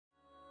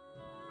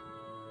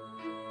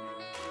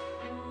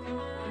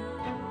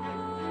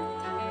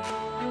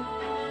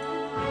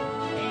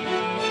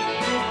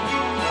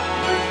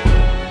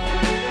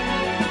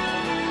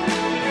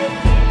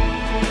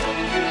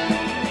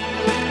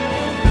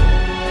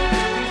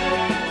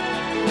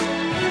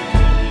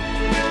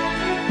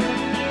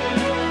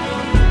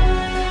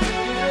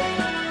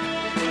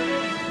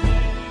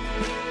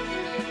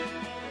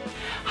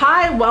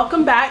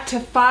Welcome back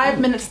to 5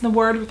 Minutes in the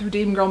Word with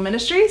Redeemed Girl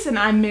Ministries, and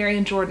I'm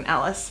Marian Jordan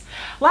Ellis.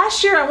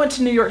 Last year I went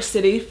to New York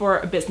City for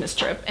a business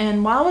trip,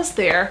 and while I was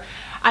there,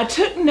 I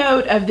took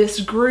note of this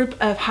group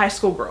of high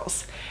school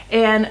girls.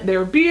 And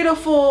they're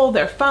beautiful,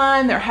 they're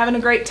fun, they're having a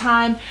great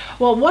time.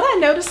 Well, what I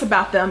noticed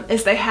about them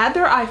is they had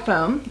their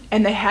iPhone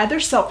and they had their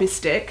selfie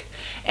stick,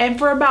 and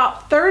for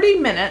about 30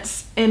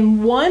 minutes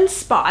in one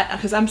spot,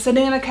 because I'm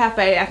sitting in a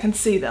cafe, I can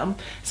see them.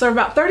 So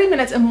about 30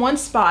 minutes in one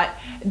spot,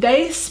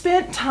 they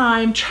spent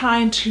time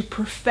trying to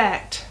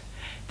perfect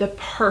the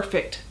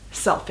perfect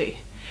selfie.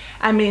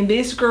 I mean,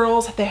 these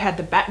girls, they had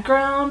the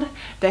background,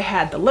 they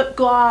had the lip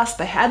gloss,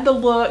 they had the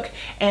look,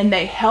 and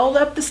they held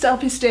up the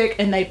selfie stick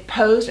and they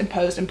posed and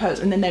posed and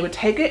posed. And then they would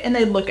take it and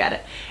they'd look at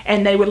it.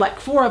 And they would, like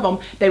 4 of them,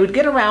 they would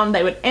get around,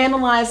 they would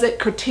analyze it,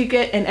 critique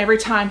it, and every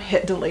time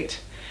hit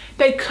delete.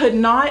 They could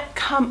not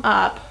come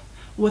up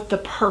with the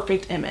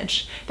perfect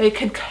image. They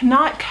could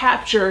not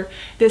capture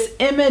this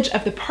image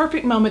of the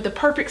perfect moment, the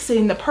perfect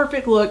scene, the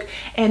perfect look,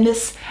 and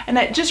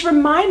that just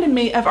reminded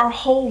me of our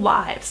whole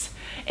lives.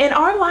 In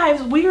our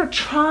lives, we are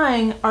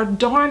trying our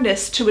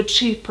darndest to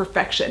achieve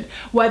perfection,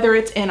 whether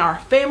it's in our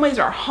families,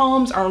 our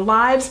homes, our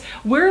lives.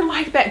 We're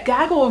like that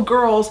gaggle of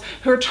girls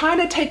who are trying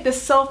to take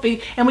this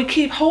selfie, and we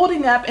keep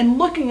holding up and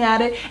looking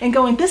at it and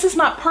going, this is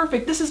not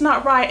perfect, this is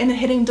not right, and then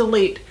hitting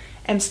delete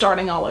and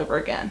starting all over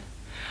again.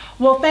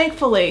 Well,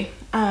 thankfully,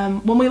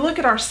 when we look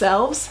at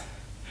ourselves,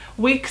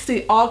 we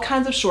see all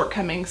kinds of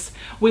shortcomings.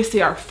 We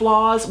see our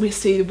flaws, we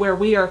see where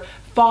we are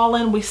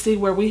fallen, we see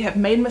where we have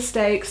made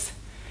mistakes.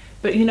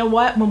 But you know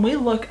what? When we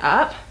look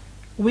up,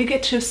 we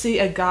get to see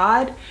a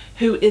God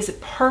who is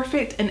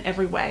perfect in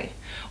every way.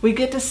 We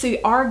get to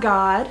see our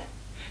God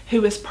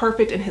who is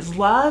perfect in his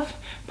love,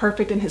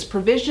 perfect in his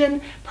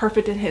provision,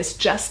 perfect in his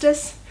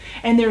justice.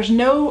 And there's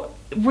no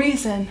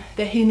reason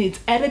that he needs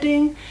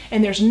editing,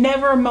 and there's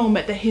never a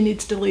moment that he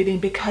needs deleting,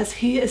 because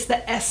he is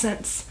the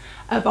essence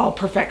of all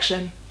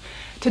perfection.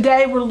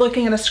 Today we're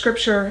looking at a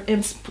scripture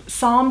in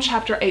Psalm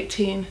chapter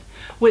 18,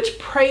 which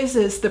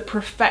praises the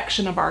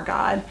perfection of our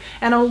God.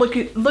 And I'll look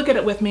at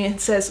it with me.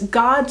 It says,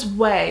 God's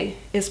way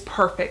is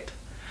perfect.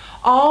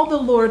 All the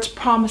Lord's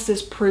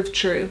promises prove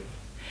true.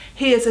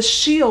 He is a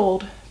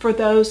shield for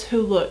those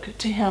who look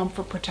to him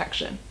for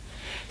protection.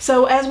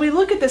 So as we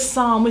look at this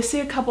psalm, we see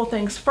a couple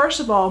things. First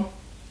of all,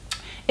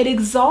 it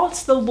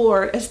exalts the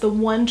Lord as the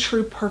one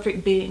true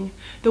perfect being,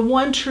 the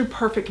one true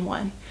perfect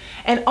one.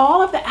 And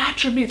all of the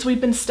attributes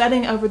we've been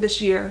studying over this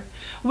year,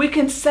 we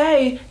can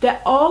say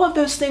that all of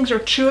those things are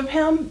true of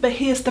him, but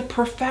he is the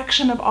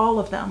perfection of all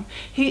of them.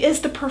 He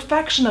is the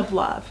perfection of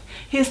love.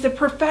 He is the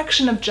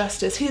perfection of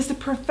justice. He is the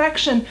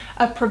perfection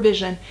of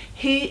provision.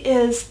 He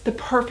is the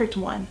perfect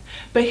one.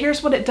 But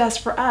here's what it does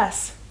for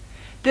us.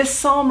 This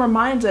psalm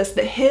reminds us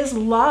that his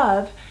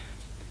love,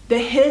 that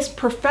his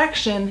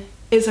perfection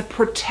is a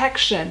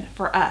protection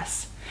for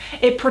us.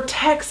 It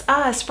protects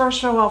us,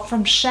 first of all,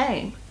 from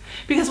shame.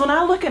 Because when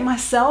I look at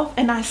myself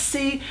and I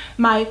see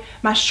my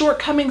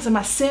shortcomings and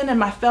my sin and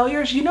my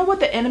failures, you know what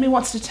the enemy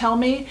wants to tell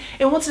me?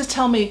 It wants to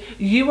tell me,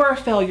 you are a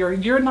failure,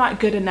 you're not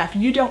good enough,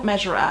 you don't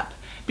measure up.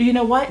 But you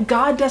know what?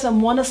 God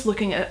doesn't want us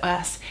looking at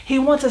us. He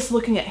wants us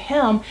looking at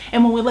him.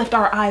 And when we lift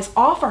our eyes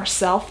off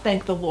ourselves,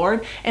 thank the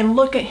Lord, and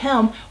look at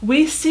him,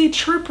 we see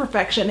true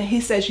perfection. And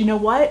he says, you know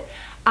what?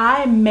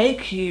 I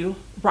make you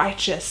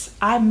righteous.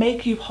 I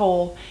make you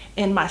whole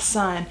in my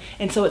son.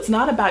 And so it's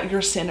not about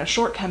your sin or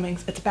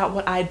shortcomings. It's about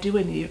what I do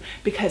in you,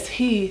 because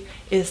he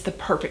is the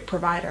perfect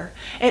provider.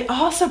 It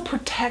also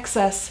protects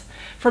us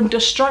from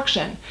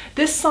destruction.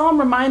 This psalm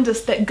reminds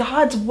us that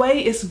God's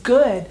way is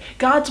good.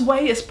 God's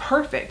way is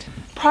perfect.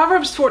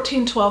 Proverbs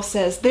 14:12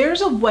 says,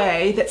 there's a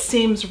way that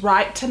seems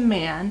right to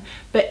man,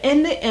 but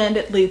in the end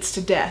it leads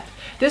to death.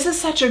 This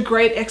is such a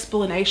great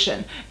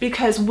explanation,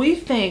 because we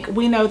think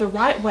we know the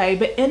right way,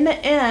 but in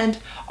the end,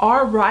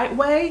 our right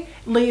way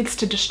leads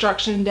to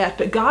destruction and death.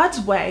 But God's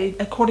way,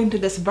 according to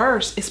this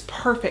verse, is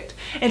perfect.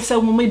 And so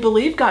when we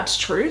believe God's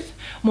truth,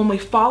 when we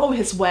follow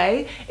his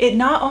way, it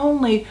not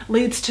only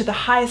leads to the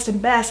highest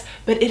and best,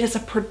 but it is a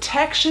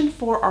protection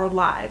for our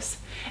lives.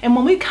 And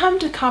when we come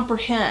to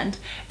comprehend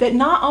that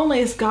not only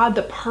is God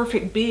the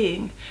perfect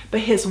being,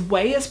 but his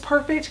way is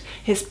perfect,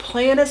 his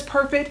plan is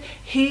perfect,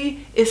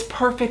 he is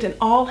perfect in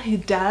all he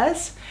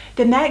does,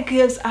 then that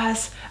gives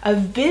us a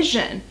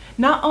vision,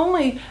 not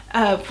only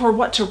for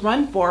what to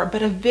run for,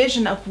 but a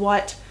vision of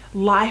what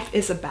life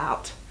is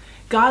about.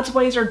 God's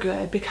ways are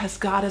good because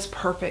God is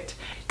perfect.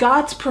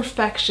 God's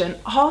perfection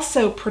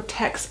also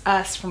protects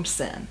us from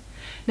sin.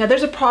 Now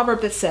there's a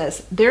proverb that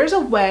says, there's a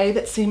way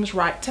that seems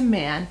right to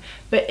man,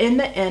 but in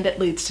the end it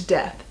leads to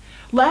death.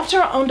 Left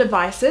to our own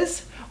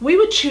devices, we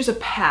would choose a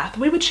path,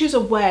 we would choose a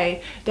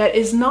way that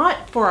is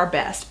not for our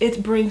best.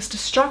 It brings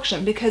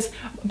destruction, because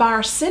by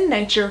our sin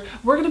nature,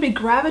 we're going to be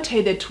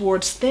gravitated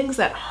towards things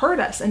that hurt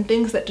us and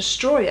things that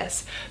destroy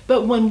us.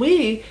 But when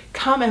we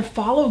come and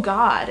follow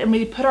God and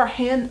we put our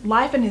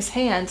life in His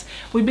hands,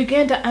 we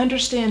begin to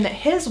understand that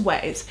His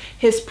ways,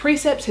 His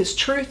precepts, His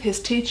truth, His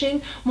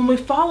teaching, when we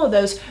follow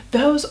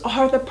those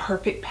are the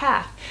perfect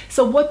path.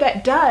 So what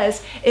that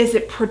does is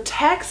it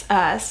protects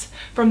us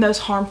from those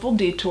harmful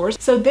detours.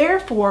 So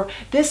therefore,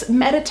 this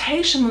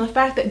meditation on the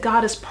fact that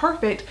God is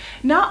perfect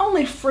not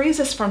only frees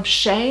us from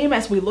shame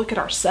as we look at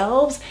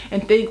ourselves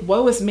and think,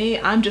 woe is me,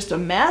 I'm just a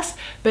mess,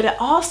 but it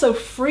also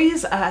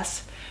frees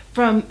us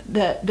from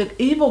the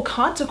evil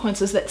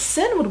consequences that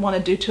sin would want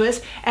to do to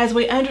us, as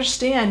we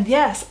understand,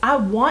 yes, I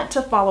want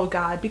to follow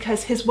God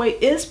because His way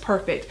is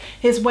perfect,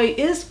 His way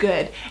is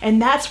good,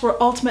 and that's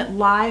where ultimate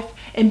life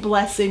and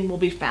blessing will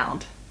be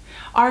found.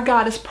 Our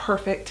God is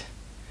perfect.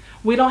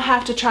 We don't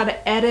have to try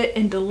to edit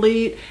and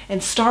delete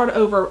and start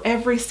over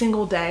every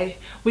single day.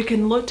 We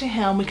can look to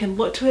Him, we can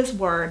look to His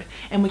Word,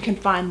 and we can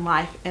find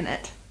life in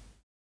it.